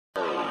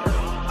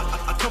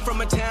from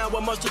a town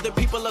where most of the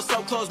people are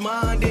so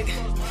close-minded.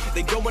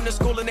 They go into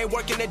school and they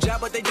work in a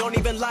job, but they don't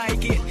even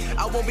like it.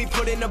 I won't be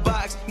put in a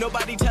box.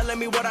 Nobody telling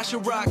me what I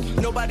should rock.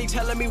 Nobody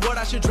telling me what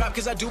I should drop,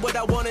 cause I do what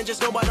I want and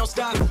just know I don't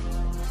stop.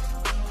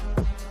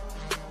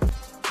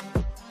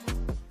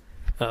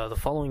 The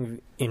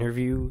following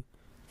interview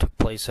took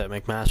place at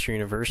McMaster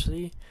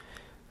University.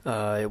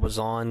 It was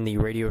on the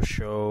radio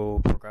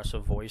show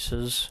Progressive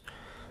Voices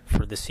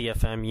for the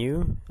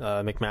CFMU,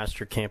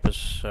 McMaster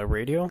Campus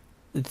Radio.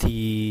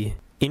 The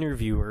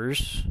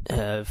interviewers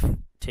have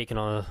taken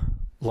a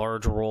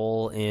large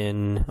role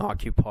in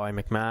Occupy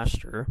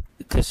McMaster.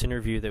 This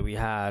interview that we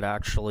had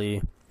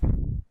actually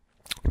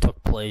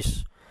took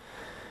place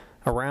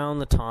around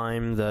the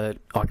time that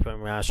Occupy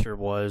McMaster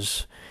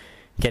was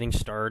getting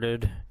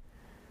started,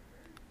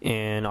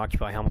 and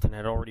Occupy Hamilton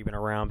had already been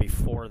around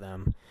before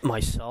them.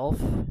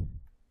 Myself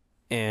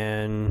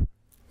and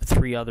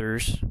 3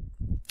 others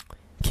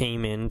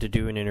came in to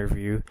do an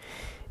interview,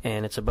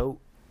 and it's about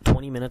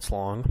 20 minutes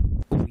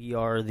long. We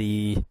are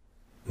the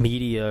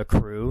media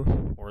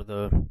crew, or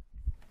the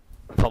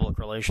public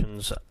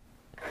relations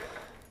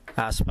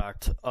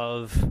aspect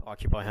of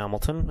Occupy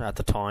Hamilton at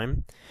the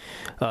time.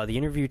 The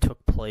interview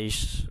took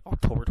place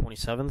October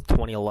 27th,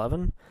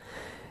 2011,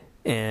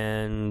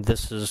 and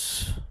this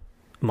is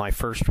my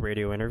first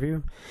radio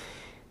interview,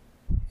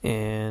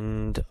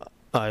 and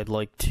I'd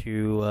like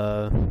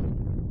to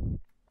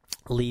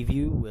leave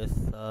you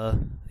with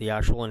the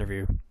actual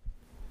interview.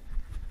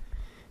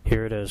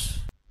 Here it is.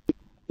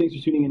 Thanks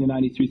for tuning in to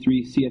 93.3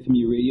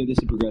 CFMU Radio. This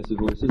is Progressive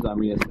Voices. I'm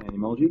Riaz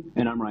Animolji.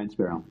 And I'm Ryan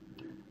Sparrow.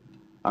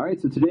 All right,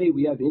 so today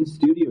we have in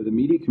studio the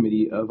media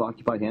committee of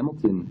Occupy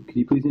Hamilton. Could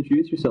you please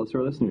introduce yourselves to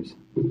our listeners?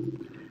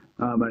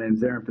 My name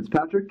is Aaron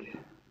Fitzpatrick.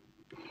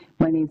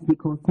 My name is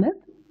Nicole Smith.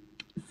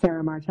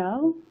 Sarah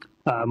Martel.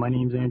 My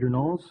name's Andrew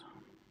Knowles.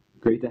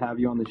 Great to have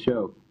you on the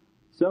show.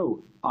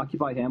 So,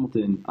 Occupy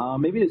Hamilton,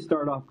 maybe to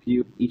start off, could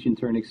you each in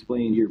turn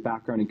explain your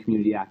background in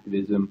community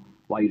activism,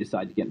 why you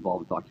decided to get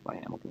involved with Occupy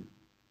Hamilton?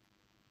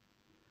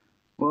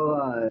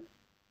 Well,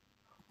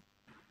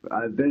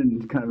 I've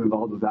been kind of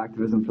involved with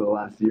activism for the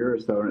last year or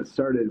so, and it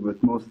started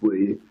with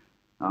mostly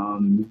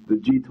the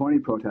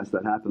G20 protests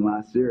that happened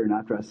last year, and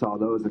after I saw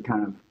those, I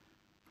kind of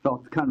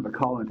felt kind of a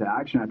call into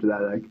action after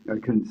that. I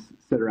couldn't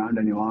sit around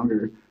any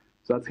longer.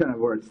 So that's kind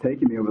of where it's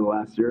taken me over the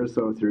last year or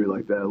so, through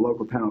like the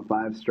local Panel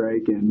 5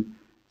 strike and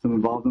some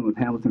involvement with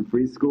Hamilton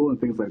Free School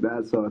and things like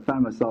that. So I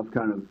found myself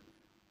kind of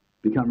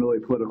become really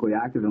politically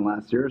active in the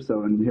last year or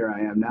so, and here I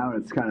am now,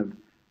 and it's kind of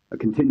a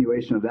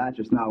continuation of that,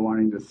 just not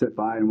wanting to sit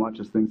by and watch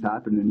as things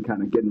happen and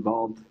kind of get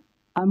involved.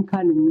 I'm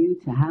kind of new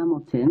to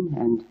Hamilton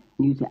and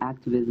new to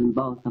activism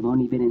both. I've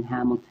only been in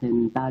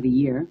Hamilton about a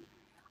year.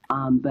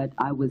 But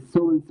I was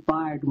so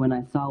inspired when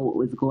I saw what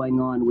was going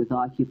on with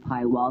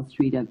Occupy Wall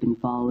Street. I've been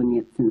following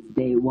it since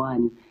day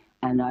one,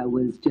 and I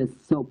was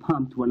just so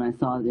pumped when I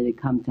saw that it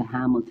come to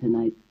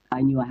Hamilton.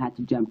 I knew I had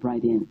to jump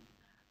right in.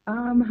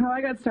 How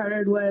I got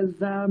started was,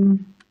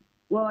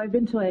 well, I've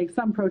been to like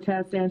some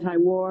protests,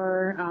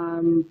 anti-war,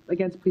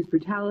 against police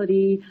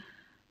brutality.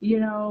 You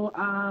know,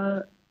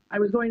 I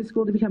was going to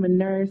school to become a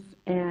nurse,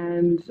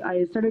 and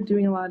I started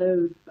doing a lot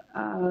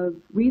of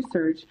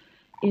research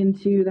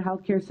into the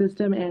healthcare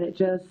system, and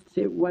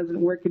it wasn't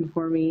working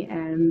for me,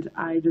 and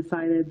I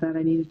decided that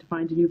I needed to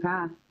find a new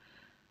path.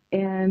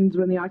 And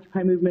when the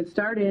Occupy movement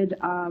started,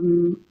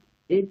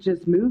 it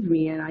just moved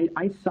me, and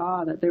I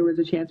saw that there was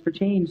a chance for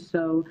change.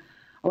 So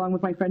along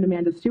with my friend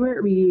Amanda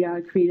Stewart, we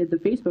created the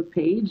Facebook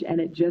page, and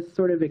it just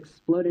sort of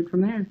exploded from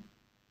there.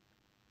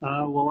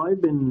 Well,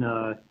 I've been,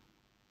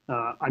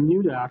 I'm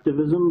new to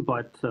activism,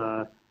 but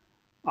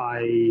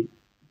I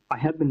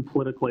have been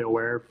politically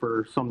aware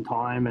for some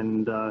time,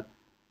 and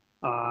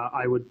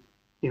I would,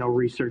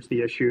 research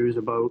the issues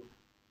about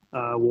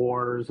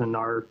wars and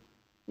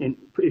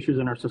issues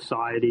in our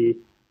society.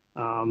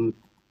 The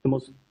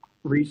most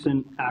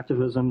recent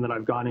activism that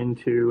I've gone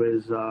into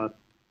is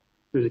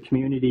there's a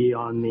community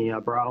on the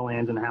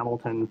Brattleboro in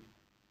Hamilton,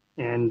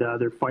 and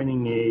they're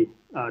fighting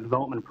a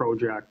development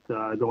project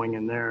going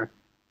in there,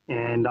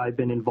 and I've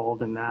been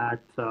involved in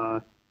that.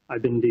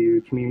 I've been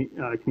to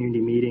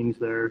community meetings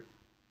there.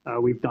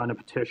 We've done a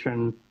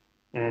petition,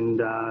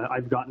 and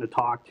I've gotten to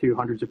talk to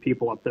hundreds of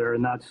people up there,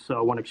 and that's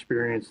one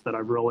experience that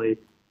I've really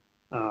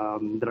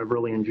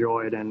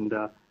enjoyed, and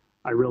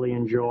I really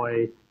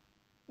enjoy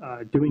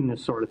doing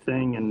this sort of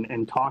thing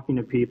and talking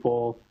to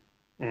people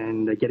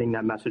and getting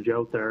that message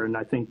out there. And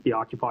I think the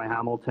Occupy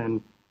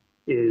Hamilton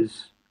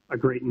is a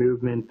great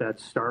movement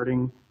that's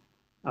starting.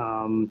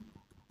 Well,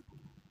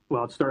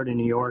 it started in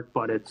New York,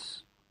 but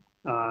it's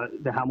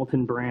the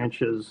Hamilton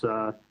branch is.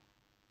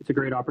 It's a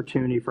great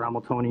opportunity for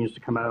Hamiltonians to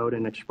come out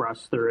and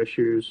express their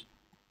issues,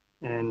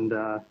 and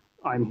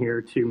I'm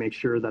here to make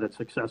sure that it's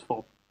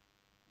successful.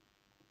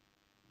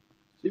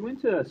 So you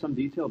went into some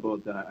detail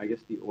about, I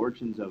guess, the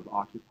origins of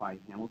Occupy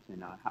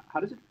Hamilton. How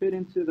does it fit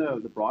into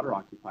the broader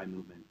Occupy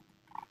movement?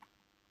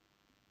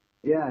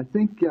 Yeah, I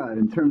think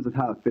in terms of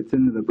how it fits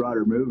into the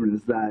broader movement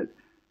is that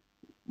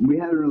we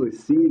haven't really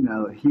seen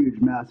a huge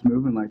mass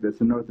movement like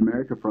this in North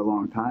America for a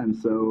long time.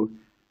 So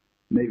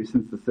maybe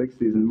since the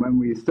 60s. And when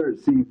we start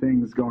seeing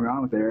things going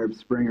on with the Arab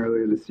Spring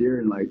earlier this year,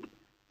 and like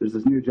there's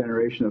this new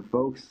generation of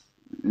folks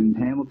in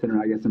Hamilton,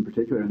 or I guess in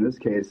particular in this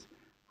case,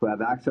 who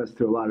have access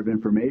to a lot of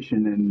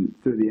information and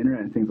through the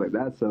internet and things like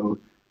that. So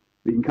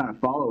we can kind of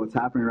follow what's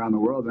happening around the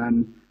world.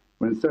 And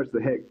when it starts to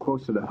hit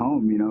closer to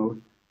home, you know,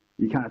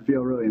 you kind of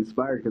feel really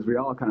inspired because we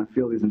all kind of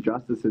feel these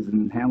injustices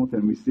in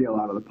Hamilton. We see a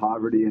lot of the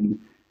poverty, and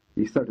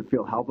you start to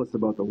feel helpless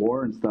about the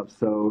war and stuff.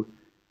 So,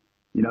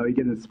 you know, you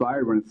get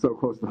inspired when it's so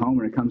close to home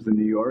when it comes to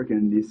New York,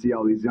 and you see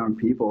all these young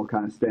people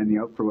kind of standing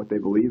up for what they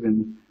believe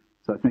in.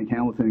 So I think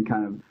Hamilton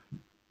kind of,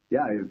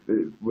 yeah,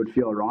 it would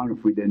feel wrong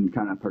if we didn't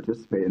kind of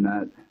participate in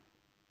that.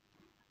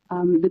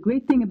 The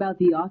great thing about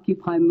the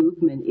Occupy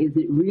movement is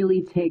it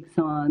really takes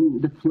on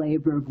the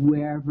flavor of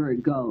wherever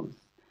it goes.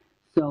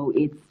 So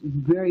it's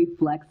very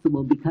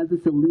flexible because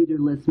it's a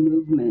leaderless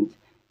movement.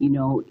 You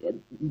know,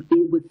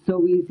 it was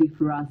so easy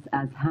for us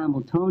as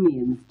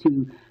Hamiltonians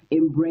to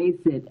embrace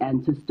it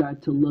and to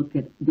start to look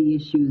at the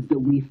issues that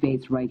we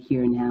face right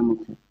here in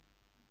Hamilton.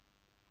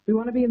 We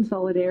want to be in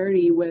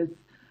solidarity with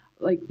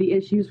like the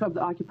issues of the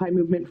Occupy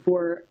movement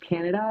for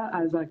Canada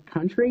as a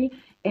country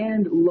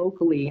and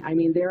locally. I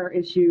mean, there are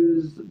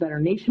issues that are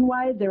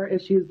nationwide, there are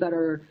issues that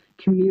are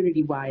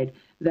community-wide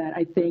that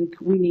I think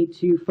we need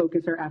to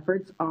focus our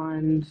efforts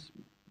on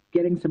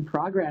getting some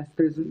progress.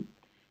 There's,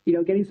 you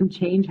know, getting some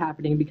change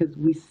happening because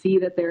we see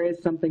that there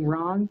is something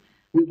wrong.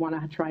 We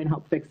want to try and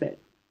help fix it.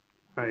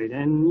 Right,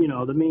 and you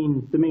know, the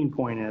main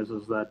point is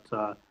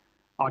that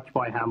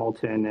Occupy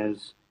Hamilton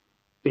is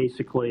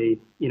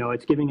basically, you know,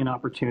 it's giving an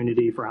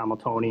opportunity for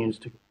Hamiltonians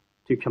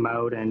to come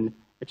out and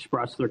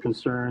express their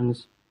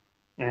concerns.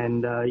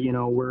 And, you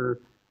know,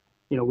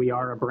 we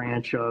are a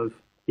branch of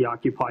the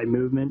Occupy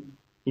movement,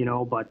 you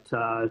know, but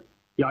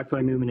the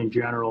Occupy movement in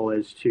general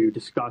is to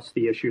discuss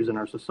the issues in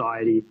our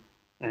society.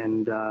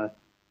 And,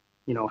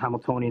 you know,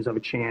 Hamiltonians have a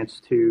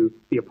chance to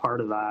be a part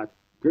of that.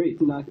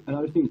 Great.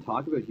 Another thing to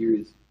talk about here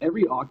is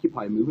every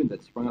Occupy movement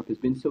that's sprung up has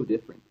been so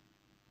different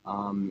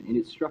in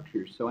its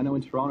structure. So I know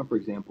in Toronto, for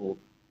example,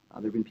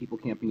 there have been people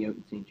camping out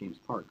in St. James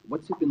Park.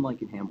 What's it been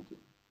like in Hamilton?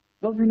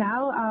 Well, for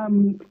now,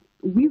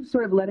 we've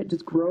sort of let it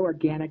just grow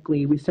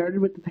organically. We started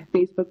with the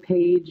Facebook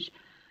page,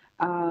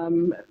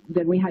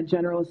 then we had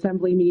General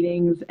Assembly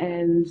meetings,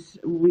 and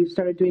we've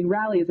started doing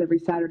rallies every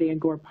Saturday in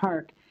Gore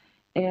Park.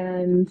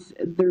 And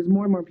there's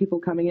more and more people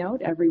coming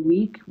out every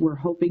week. We're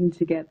hoping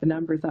to get the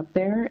numbers up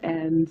there,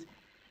 and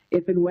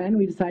if and when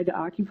we decide to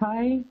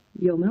occupy,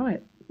 you'll know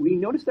it. We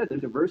noticed that the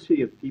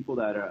diversity of people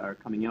that are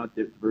coming out,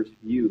 diverse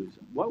views.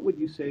 What would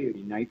you say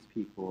unites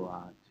people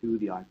to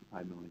the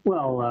Occupy movement?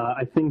 Well,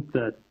 I think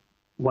that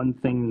one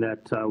thing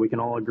that we can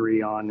all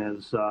agree on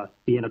is the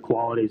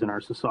inequalities in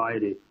our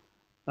society,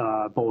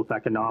 both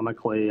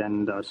economically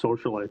and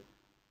socially.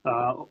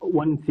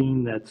 One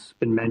theme that's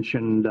been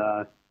mentioned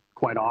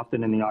quite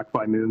often in the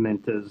Occupy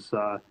movement is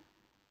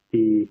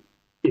the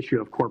issue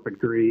of corporate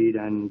greed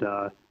and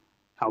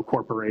how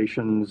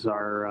corporations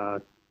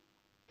are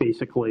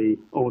basically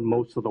own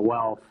most of the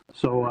wealth.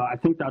 So I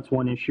think that's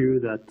one issue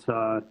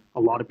that a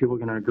lot of people are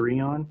going to agree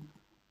on.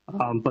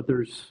 But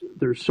there's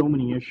so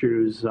many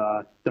issues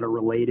that are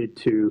related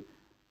to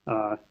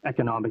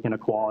economic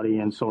inequality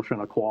and social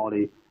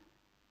inequality.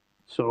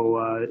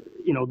 So,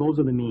 you know, those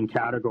are the main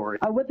categories.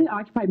 What the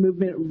Occupy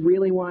movement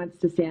really wants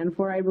to stand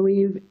for, I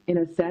believe, in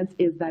a sense,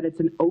 is that it's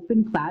an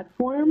open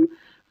platform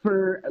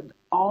for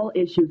all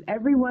issues.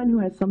 Everyone who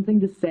has something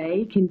to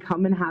say can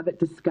come and have it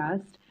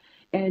discussed.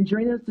 And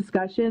during those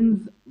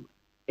discussions,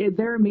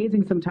 they're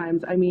amazing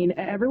sometimes. I mean,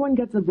 everyone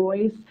gets a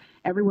voice,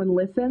 everyone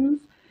listens,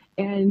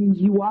 and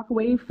you walk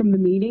away from the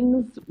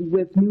meetings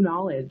with new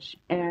knowledge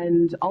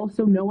and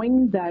also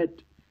knowing that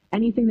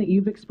anything that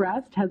you've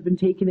expressed has been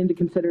taken into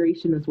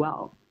consideration as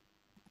well.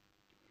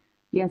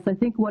 Yes, I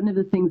think one of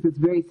the things that's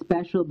very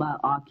special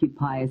about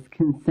Occupy is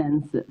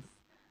consensus,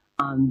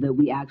 that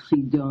we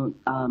actually don't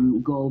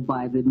go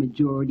by the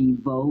majority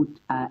vote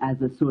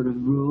as a sort of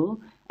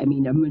rule. I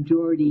mean, a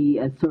majority,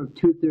 a sort of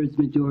two-thirds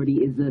majority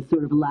is a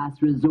sort of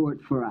last resort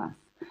for us.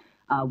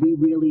 We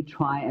really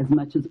try as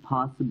much as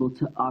possible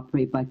to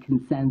operate by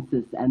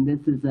consensus, and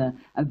this is a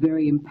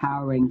very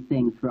empowering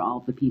thing for all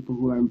the people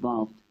who are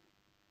involved.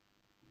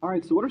 All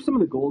right, so what are some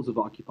of the goals of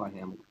Occupy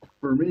Hamilton?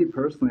 For me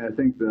personally, I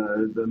think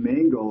the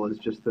main goal is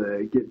just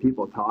to get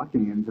people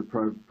talking and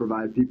to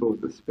provide people with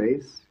the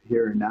space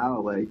here and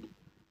now. Like,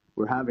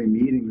 we're having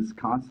meetings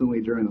constantly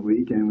during the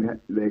week, and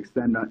they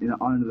extend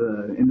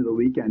into the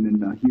weekend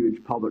in a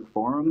huge public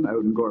forum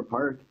out in Gore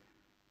Park.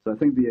 So I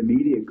think the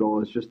immediate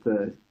goal is just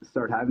to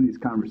start having these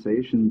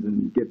conversations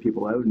and get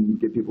people out and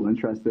get people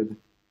interested.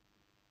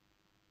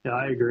 Yeah,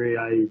 I agree.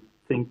 I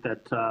think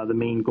that the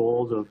main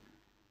goals of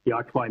the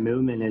Occupy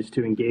movement is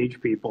to engage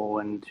people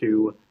and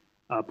to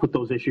put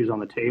those issues on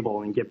the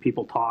table and get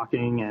people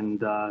talking.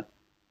 And,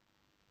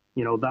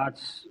 you know,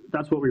 that's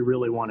what we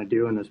really want to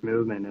do in this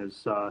movement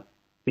is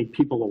make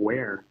people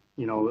aware.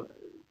 You know,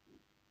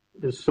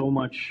 there's so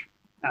much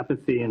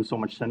apathy and so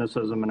much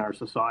cynicism in our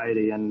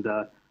society, and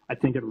I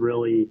think it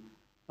really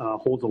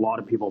holds a lot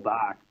of people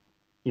back,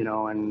 you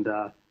know, and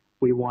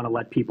we want to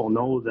let people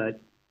know that,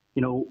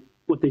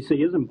 what they say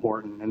is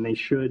important, and they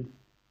should,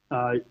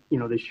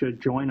 they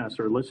should join us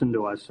or listen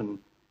to us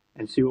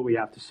and see what we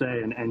have to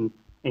say, and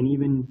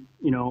even,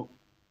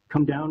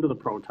 come down to the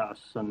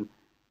protests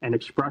and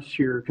express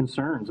your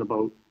concerns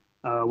about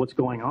what's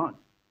going on.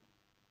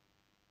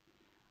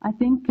 I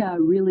think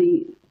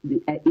really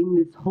in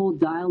this whole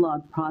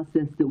dialogue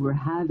process that we're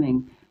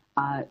having,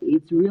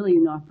 it's really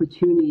an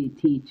opportunity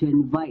to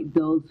invite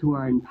those who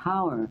are in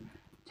power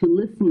to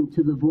listen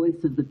to the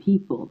voice of the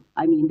people.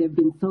 I mean, they've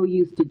been so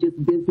used to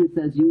just business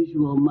as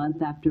usual,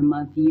 month after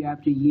month, year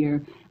after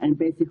year, and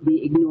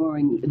basically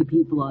ignoring the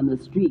people on the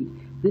street.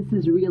 This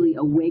is really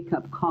a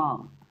wake-up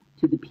call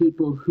to the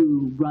people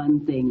who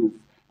run things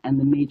and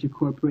the major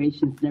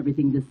corporations and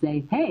everything to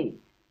say, hey,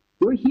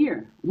 we're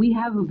here. We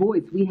have a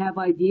voice. We have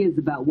ideas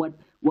about what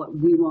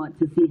we want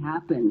to see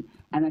happen.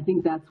 And I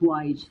think that's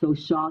why it's so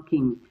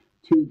shocking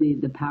to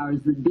the powers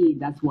that be.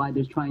 That's why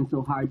they're trying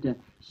so hard to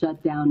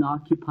shut down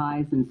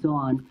Occupies and so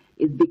on,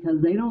 is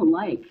because they don't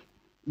like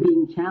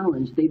being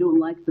challenged. They don't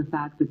like the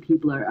fact that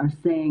people are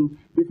saying,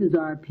 this is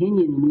our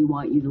opinion and we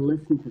want you to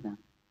listen to them.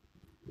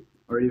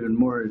 Or even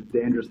more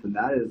dangerous than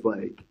that is,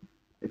 like,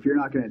 if you're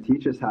not going to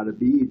teach us how to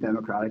be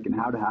democratic and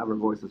how to have our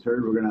voices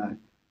heard, we're going to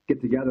get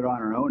together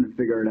on our own and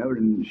figure it out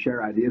and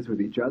share ideas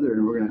with each other,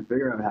 and we're going to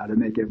figure out how to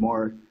make it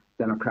more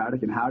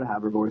democratic and how to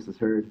have our voices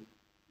heard.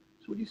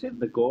 So would you say that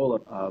the goal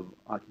of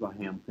Occupy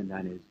Hamilton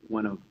then is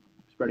one of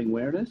spreading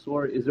awareness,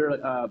 or is there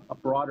a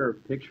broader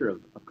picture of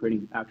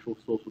creating actual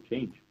social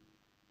change?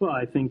 Well,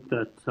 I think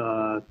that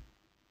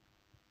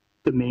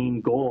the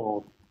main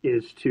goal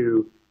is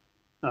to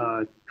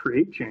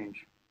create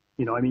change.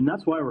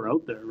 That's why we're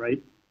out there,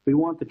 right? We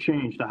want the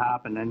change to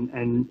happen,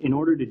 and in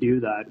order to do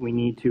that, we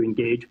need to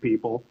engage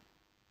people,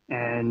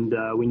 and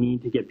we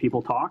need to get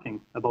people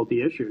talking about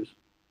the issues.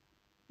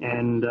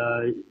 And,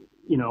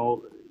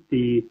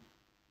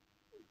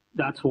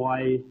 that's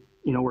why,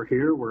 we're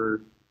here.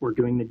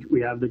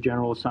 We have the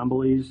General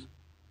Assemblies,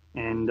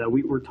 and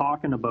we're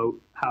talking about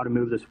how to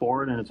move this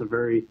forward, and it's a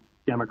very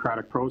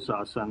democratic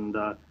process, and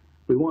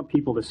we want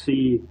people to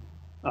see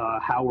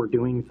how we're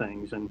doing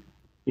things, and,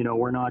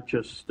 we're not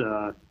just,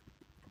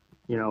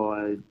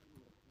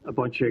 a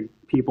bunch of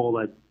people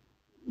that,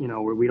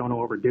 we don't know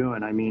what we're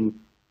doing. I mean,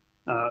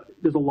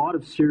 there's a lot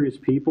of serious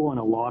people and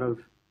a lot of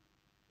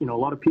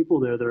people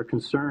there that are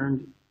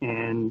concerned,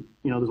 and,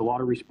 there's a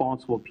lot of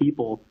responsible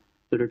people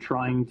that are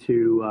trying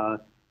to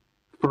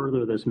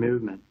further this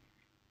movement.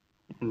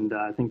 And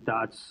I think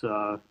that's,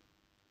 I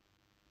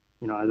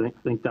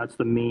think that's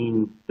the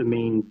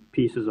main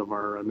pieces of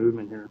our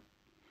movement here.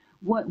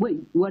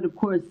 What of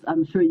course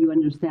I'm sure you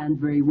understand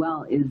very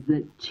well is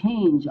that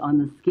change on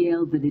the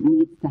scale that it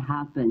needs to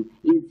happen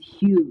is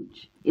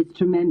huge. It's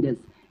tremendous.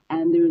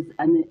 And there's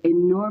an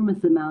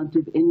enormous amount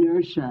of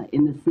inertia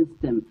in the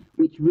system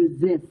which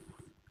resists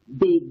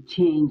big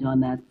change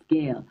on that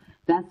scale.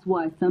 That's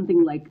why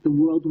something like the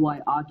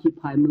worldwide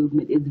Occupy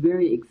movement is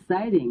very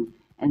exciting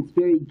and it's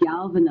very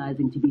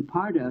galvanizing to be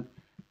part of,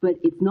 but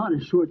it's not a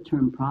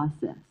short-term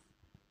process.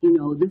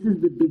 This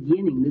is the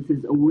beginning. This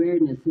is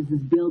awareness. This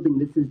is building.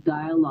 This is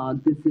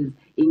dialogue. This is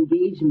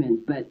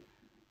engagement. But,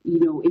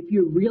 if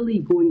you're really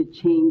going to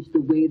change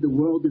the way the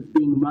world is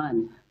being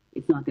run,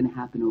 it's not going to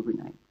happen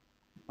overnight.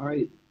 All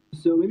right.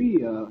 So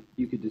maybe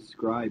you could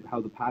describe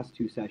how the past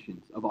two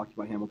sessions of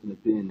Occupy Hamilton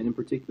have been, and in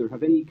particular,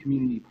 have any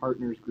community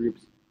partners,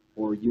 groups,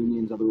 or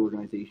unions, other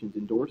organizations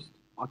endorsed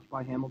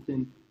Occupy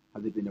Hamilton?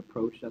 Have they been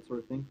approached, that sort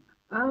of thing?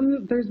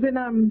 There's been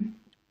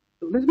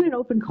an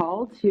open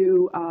call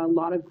to a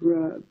lot of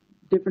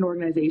different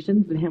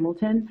organizations in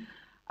Hamilton.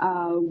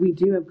 We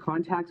do have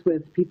contacts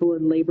with people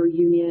in labor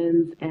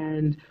unions,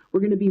 and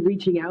we're going to be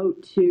reaching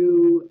out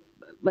to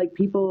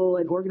people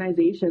and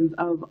organizations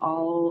of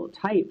all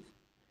types.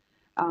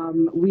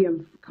 We have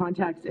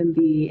contacts in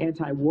the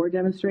anti-war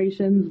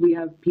demonstrations. We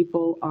have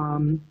people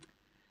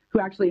who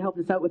actually helped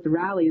us out with the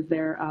rallies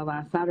there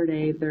last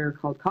Saturday. They're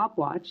called Cop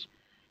Watch.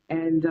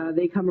 And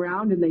they come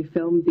around and they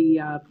film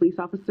the police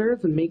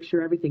officers and make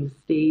sure everything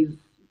stays,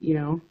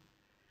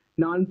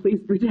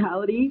 non-police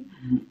brutality.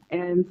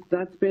 And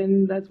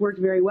that's worked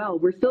very well.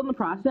 We're still in the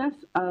process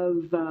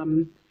of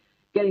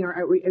getting our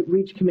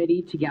outreach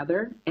committee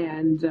together,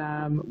 and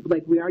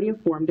we already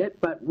have formed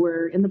it, but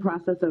we're in the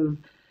process of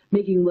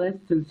making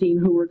lists and seeing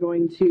who we're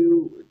going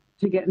to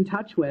get in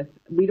touch with.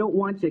 We don't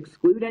want to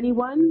exclude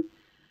anyone.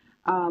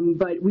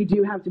 But we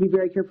do have to be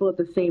very careful at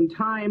the same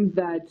time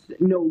that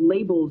no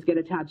labels get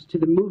attached to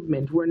the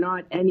movement. We're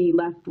not any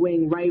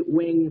left-wing,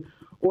 right-wing,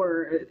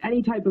 or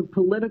any type of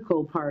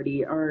political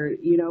party. Or,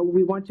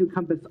 we want to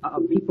encompass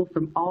people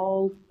from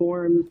all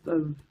forms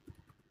of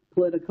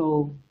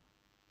political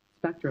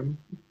spectrum.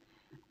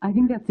 I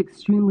think that's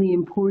extremely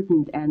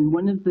important. And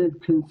one of the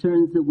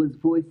concerns that was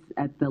voiced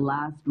at the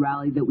last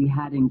rally that we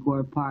had in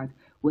Gore Park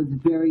was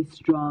very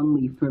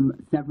strongly from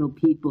several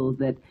people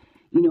that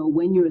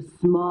when you're a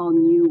small,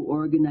 new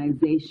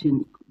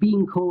organization,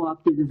 being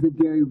co-opted is a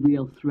very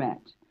real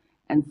threat.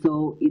 And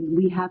so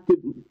we have to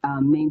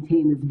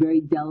maintain this very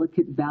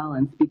delicate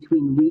balance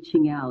between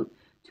reaching out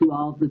to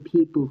all the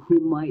people who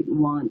might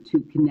want to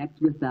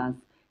connect with us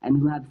and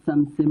who have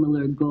some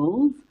similar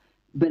goals,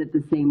 but at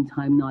the same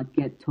time not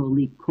get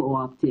totally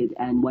co-opted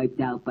and wiped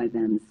out by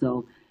them.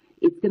 So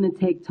it's going to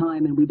take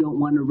time, and we don't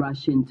want to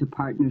rush into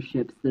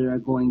partnerships that are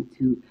going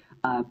to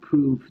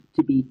prove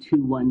to be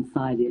too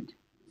one-sided.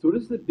 So what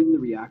has been the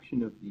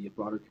reaction of the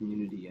broader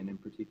community, and in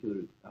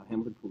particular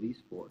Hamilton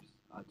Police Force,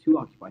 to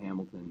Occupy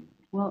Hamilton?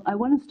 Well, I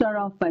want to start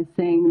off by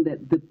saying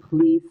that the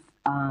police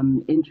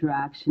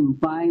interaction,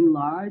 by and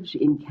large,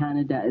 in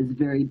Canada is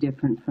very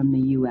different from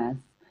the U.S.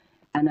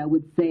 And I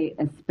would say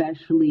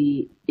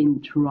especially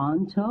in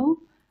Toronto,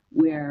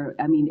 where,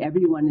 I mean,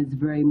 everyone is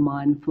very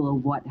mindful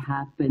of what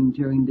happened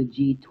during the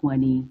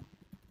G20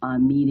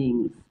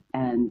 meetings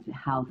and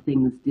how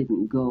things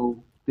didn't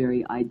go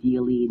very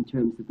ideally in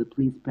terms of the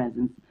police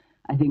presence.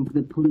 I think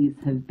the police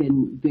have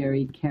been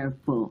very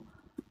careful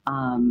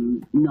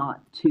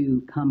not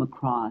to come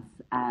across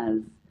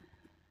as,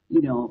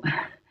 you know,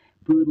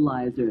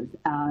 brutalizers.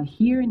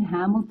 Here in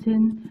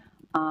Hamilton,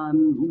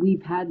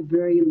 we've had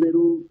very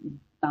little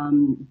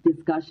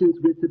discussions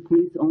with the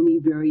police, only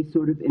very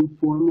sort of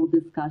informal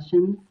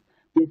discussions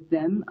with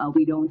them.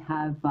 We don't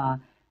have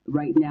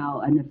right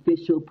now an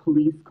official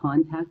police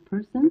contact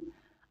person.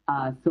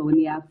 So in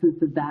the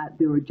absence of that,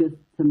 there were just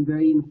some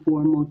very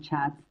informal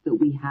chats that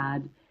we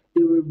had.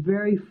 They were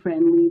very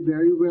friendly,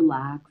 very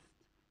relaxed.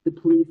 The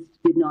police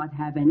did not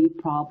have any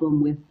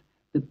problem with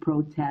the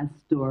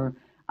protest or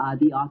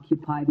the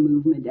Occupy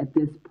movement at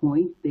this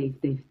point. They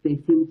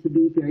seem to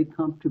be very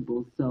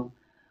comfortable. So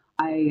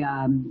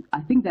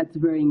I think that's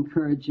very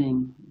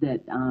encouraging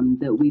that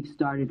that we've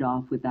started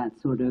off with that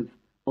sort of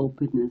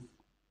openness.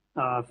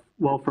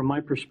 Well, from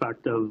my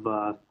perspective,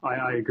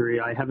 I agree.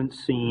 I haven't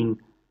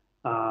seen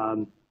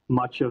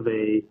much of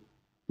a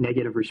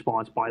negative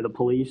response by the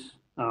police.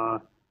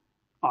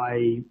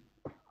 I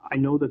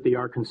know that they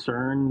are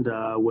concerned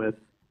with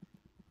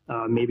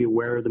maybe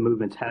where the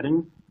movement's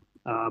heading,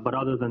 but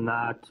other than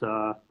that,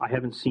 I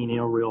haven't seen any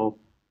real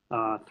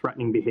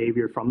threatening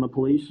behavior from the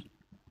police.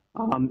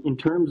 In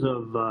terms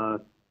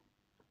of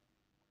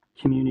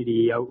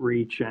community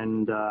outreach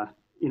and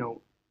you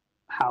know,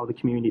 how the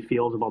community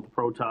feels about the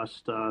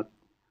protest,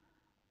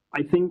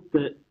 I think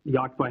that the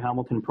Occupy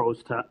Hamilton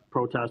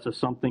protest is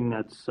something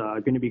that's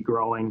going to be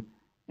growing,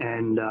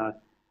 and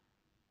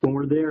when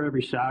we're there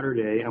every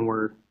Saturday and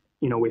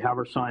we have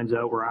our signs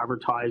out, we're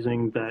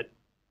advertising that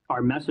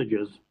our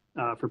messages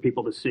for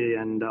people to see,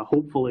 and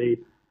hopefully,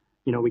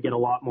 we get a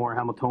lot more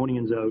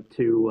Hamiltonians out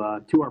to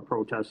our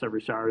protests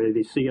every Saturday.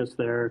 They see us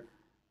there,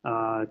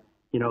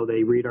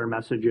 they read our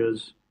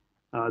messages,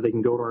 they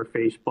can go to our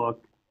Facebook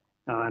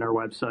and our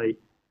website.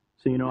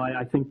 So,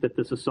 I think that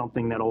this is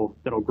something that'll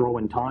grow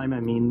in time. I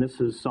mean, this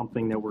is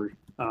something that we're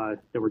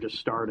just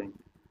starting.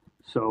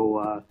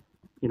 So,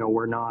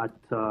 we're not,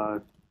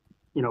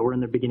 we're in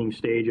the beginning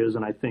stages,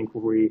 and I think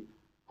we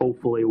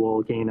hopefully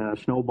will gain a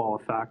snowball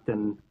effect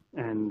and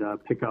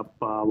pick up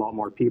a lot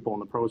more people in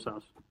the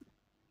process.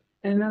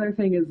 And another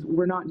thing is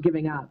we're not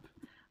giving up.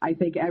 I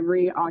think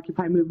every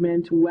Occupy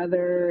movement,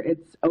 whether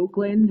it's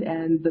Oakland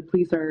and the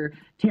police are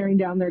tearing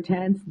down their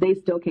tents, they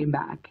still came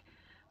back.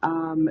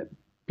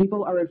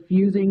 People are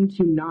refusing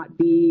to not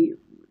be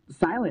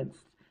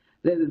silenced.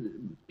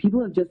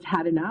 People have just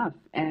had enough,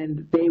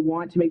 and they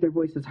want to make their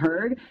voices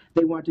heard.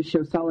 They want to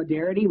show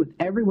solidarity with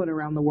everyone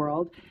around the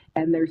world,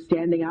 and they're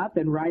standing up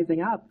and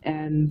rising up,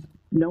 and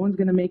no one's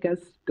going to make us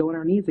go on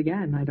our knees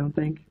again, I don't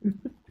think.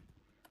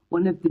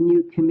 One of the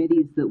new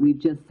committees that we've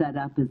just set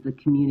up is the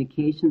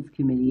Communications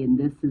Committee, and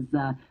this is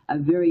a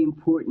very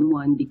important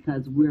one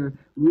because we're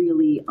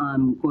really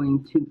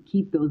going to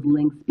keep those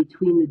links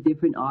between the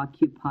different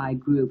Occupy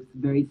groups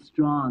very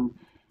strong.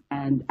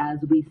 And as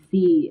we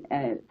see,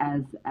 as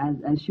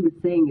she was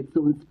saying, it's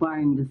so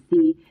inspiring to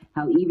see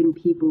how even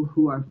people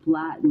who are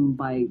flattened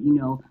by,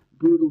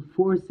 brutal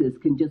forces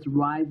can just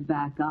rise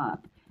back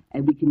up,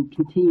 and we can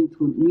continue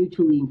to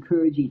mutually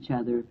encourage each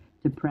other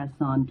to press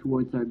on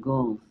towards our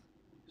goals.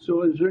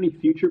 So is there any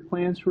future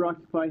plans for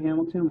Occupy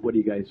Hamilton? What do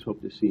you guys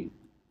hope to see?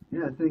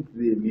 Yeah, I think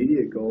the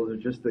immediate goals are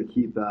just to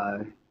keep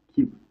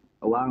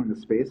allowing the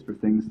space for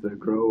things to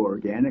grow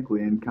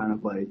organically, and kind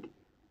of like,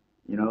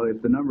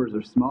 if the numbers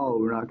are small,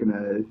 we're not going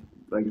to,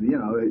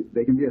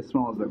 they can be as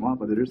small as they want,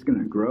 but they're just going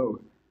to grow.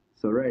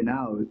 So right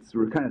now,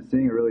 we're kind of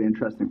seeing a really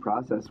interesting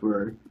process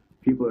where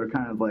people are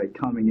kind of like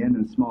coming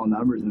in small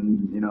numbers,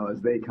 and, as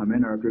they come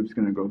in, our group's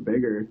going to grow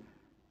bigger.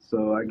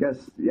 So I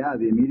guess, yeah,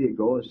 the immediate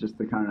goal is just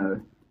to kind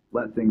of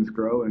let things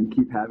grow and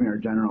keep having our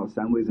general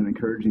assemblies and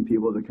encouraging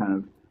people to kind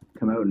of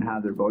come out and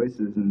have their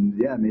voices. And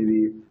yeah,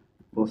 maybe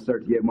we'll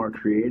start to get more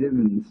creative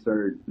and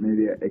start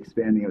maybe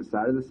expanding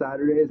outside of the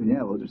Saturdays. And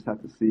yeah, we'll just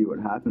have to see what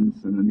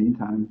happens in the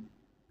meantime.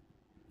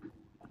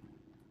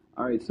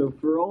 All right, so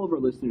for all of our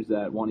listeners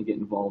that want to get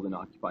involved in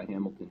Occupy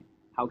Hamilton,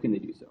 how can they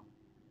do so?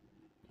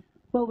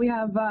 Well, we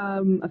have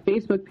a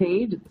Facebook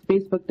page. It's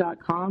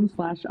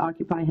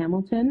facebook.com/Occupy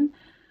Hamilton.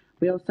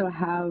 We also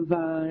have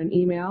an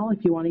email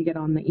if you want to get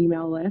on the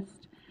email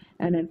list,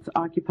 and it's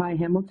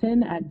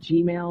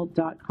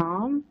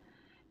occupyhamilton@gmail.com.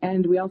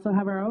 And we also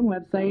have our own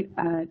website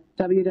at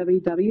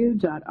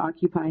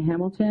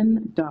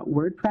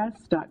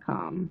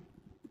www.occupyhamilton.wordpress.com.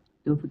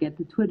 Don't forget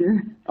the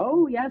Twitter.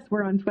 Oh, yes,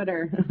 we're on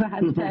Twitter.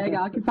 Hashtag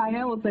Occupy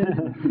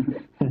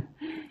Hamilton.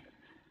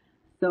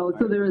 So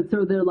there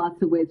are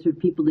lots of ways for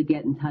people to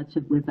get in touch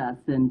with us,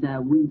 and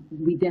we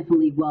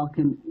definitely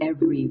welcome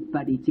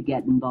everybody to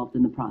get involved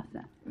in the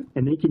process.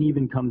 And they can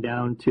even come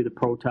down to the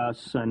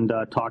protests and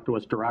talk to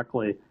us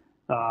directly.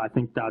 I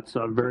think that's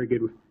a very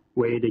good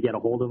way to get a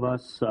hold of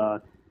us,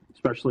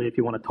 especially if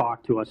you want to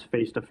talk to us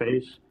face to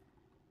face.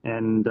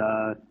 And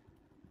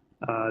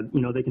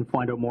they can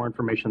find out more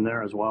information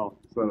there as well.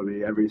 So it'll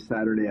be every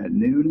Saturday at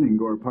noon in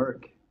Gore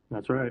Park.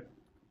 That's right.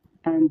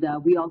 And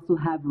we also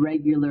have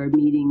regular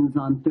meetings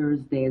on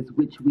Thursdays,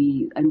 which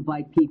we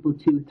invite people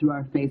to through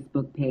our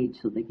Facebook page.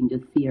 So they can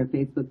just see our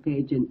Facebook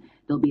page and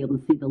they'll be able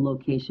to see the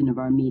location of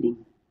our meeting.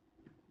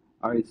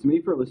 All right, so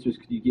maybe for our listeners,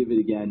 could you give it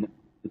again,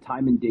 the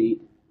time and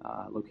date,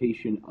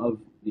 location of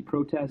the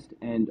protest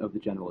and of the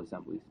General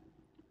Assemblies?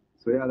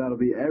 So yeah, that'll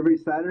be every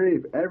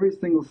Saturday. Every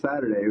single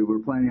Saturday, we're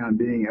planning on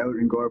being out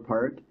in Gore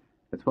Park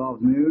at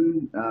 12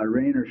 noon,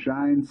 rain or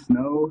shine,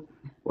 snow,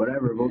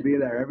 whatever. We'll be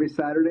there every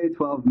Saturday,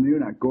 12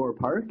 noon at Gore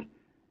Park.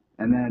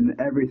 And then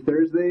every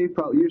Thursday,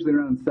 probably usually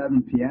around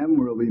 7 p.m.,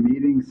 we'll be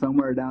meeting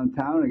somewhere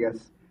downtown. I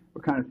guess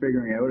we're kind of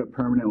figuring out a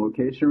permanent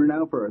location right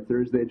now for our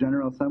Thursday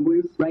General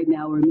Assemblies. Right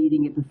now we're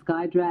meeting at the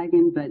Sky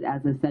Dragon, but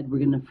as I said, we're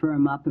going to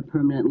firm up a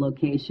permanent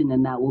location,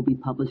 and that will be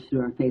published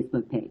through our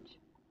Facebook page.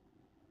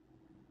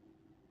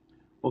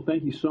 Well,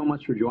 thank you so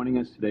much for joining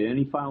us today.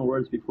 Any final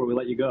words before we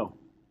let you go?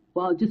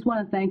 Well, I just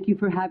want to thank you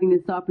for having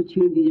this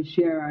opportunity to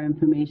share our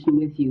information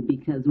with you,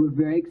 because we're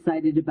very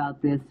excited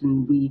about this,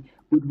 and we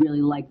would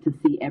really like to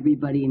see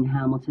everybody in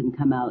Hamilton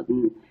come out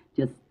and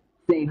just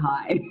say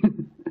hi.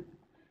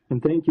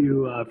 And thank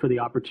you for the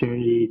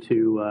opportunity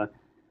to,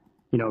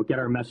 get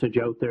our message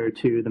out there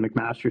to the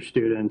McMaster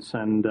students.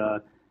 And,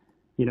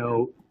 we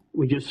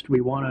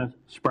want to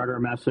spread our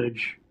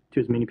message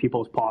to as many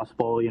people as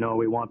possible.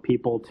 We want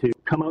people to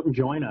come out and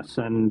join us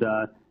and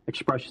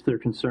express their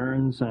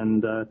concerns.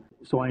 And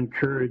so I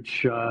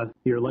encourage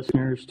your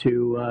listeners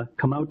to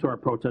come out to our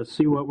protest,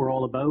 see what we're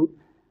all about,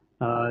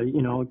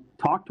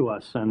 talk to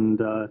us, and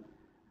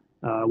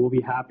we'll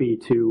be happy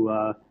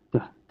to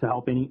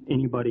help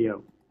anybody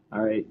out.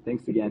 All right,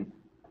 thanks again.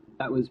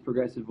 That was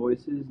Progressive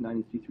Voices,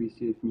 93.3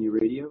 CFMU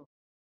Radio.